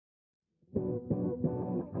Here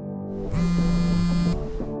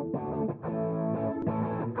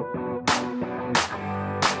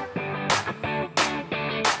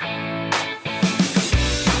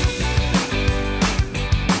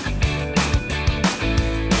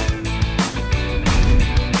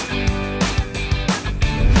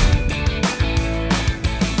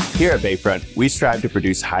at Bayfront, we strive to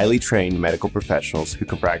produce highly trained medical professionals who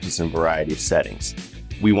can practice in a variety of settings.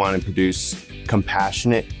 We want to produce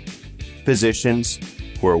compassionate physicians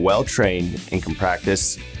who are well-trained and can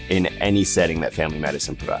practice in any setting that family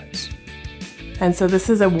medicine provides. And so this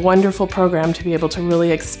is a wonderful program to be able to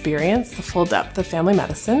really experience the full depth of family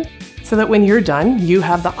medicine so that when you're done, you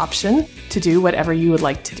have the option to do whatever you would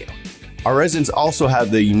like to do. Our residents also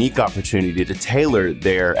have the unique opportunity to tailor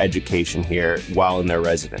their education here while in their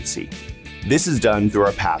residency. This is done through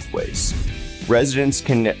our pathways. Residents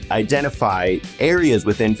can identify areas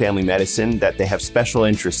within family medicine that they have special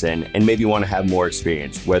interests in and maybe want to have more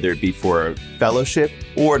experience, whether it be for a fellowship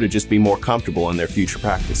or to just be more comfortable in their future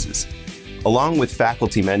practices. Along with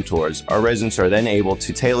faculty mentors, our residents are then able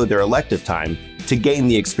to tailor their elective time to gain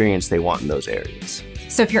the experience they want in those areas.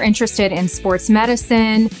 So if you're interested in sports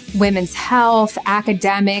medicine, women's health,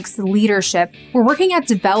 academics, leadership, we're working at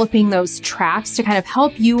developing those tracks to kind of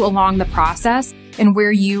help you along the process and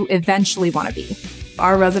where you eventually want to be.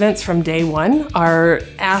 Our residents from day one are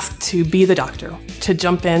asked to be the doctor, to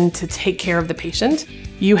jump in, to take care of the patient.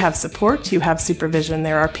 You have support, you have supervision,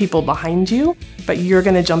 there are people behind you, but you're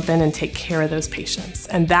going to jump in and take care of those patients.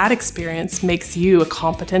 And that experience makes you a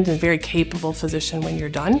competent and very capable physician when you're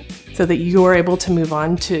done, so that you're able to move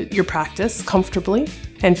on to your practice comfortably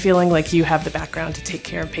and feeling like you have the background to take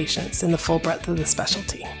care of patients in the full breadth of the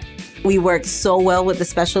specialty. We work so well with the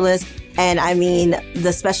specialists. And I mean,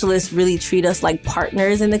 the specialists really treat us like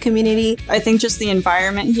partners in the community. I think just the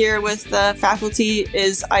environment here with the faculty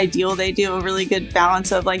is ideal. They do a really good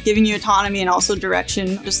balance of like giving you autonomy and also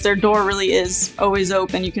direction. Just their door really is always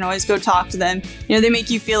open. You can always go talk to them. You know, they make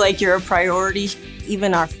you feel like you're a priority.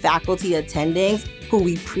 Even our faculty attendings, who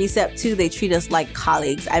we precept to, they treat us like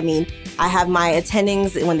colleagues. I mean, I have my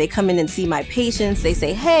attendings, when they come in and see my patients, they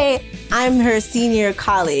say, hey, I'm her senior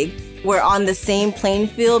colleague. We're on the same playing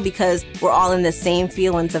field because we're all in the same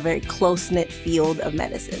field, and it's a very close-knit field of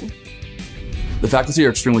medicine. The faculty are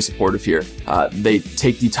extremely supportive here. They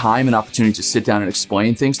take the time and opportunity to sit down and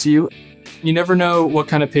explain things to you. You never know what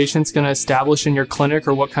kind of patient's going to establish in your clinic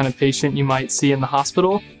or what kind of patient you might see in the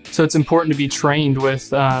hospital. So it's important to be trained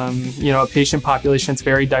with a patient population that's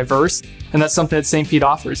very diverse. And that's something that St. Pete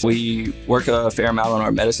offers. We work a fair amount on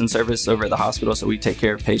our medicine service over at the hospital, so we take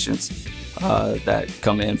care of patients that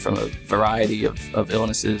come in from a variety of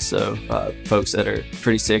illnesses. So folks that are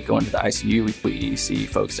pretty sick going to the ICU, we see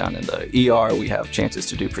folks down in the ER. We have chances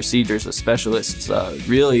to do procedures with specialists.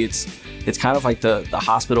 Really, it's kind of like the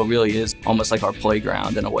hospital really is almost like our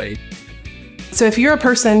playground in a way. So if you're a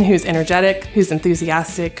person who's energetic, who's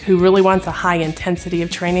enthusiastic, who really wants a high intensity of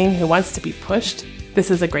training, who wants to be pushed, this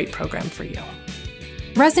is a great program for you.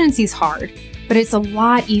 Residency's hard, but it's a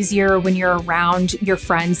lot easier when you're around your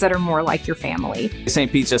friends that are more like your family. St.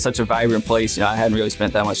 Pete's just such a vibrant place. I hadn't really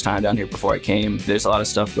spent that much time down here before I came. There's a lot of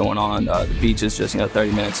stuff going on. The beach is just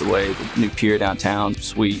 30 minutes away. The new pier downtown,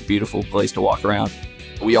 sweet, beautiful place to walk around.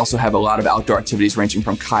 We also have a lot of outdoor activities ranging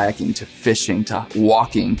from kayaking to fishing to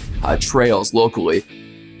walking, trails locally.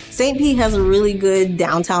 St. Pete has a really good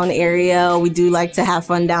downtown area. We do like to have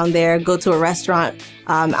fun down there, go to a restaurant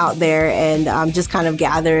out there and just kind of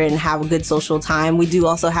gather and have a good social time. We do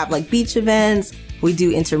also have like beach events. We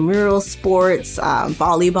do intramural sports,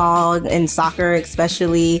 volleyball and soccer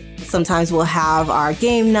especially. Sometimes we'll have our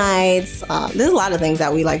game nights. There's a lot of things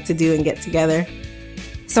that we like to do and get together.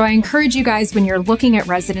 So I encourage you guys, when you're looking at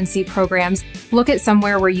residency programs, look at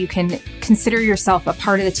somewhere where you can consider yourself a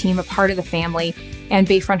part of the team, a part of the family, and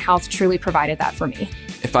Bayfront Health truly provided that for me.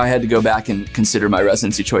 If I had to go back and consider my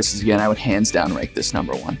residency choices again, I would hands down rank this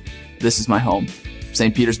 #1. This is my home.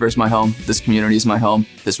 St. Petersburg's my home. This community is my home.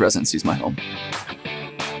 This residency is my home.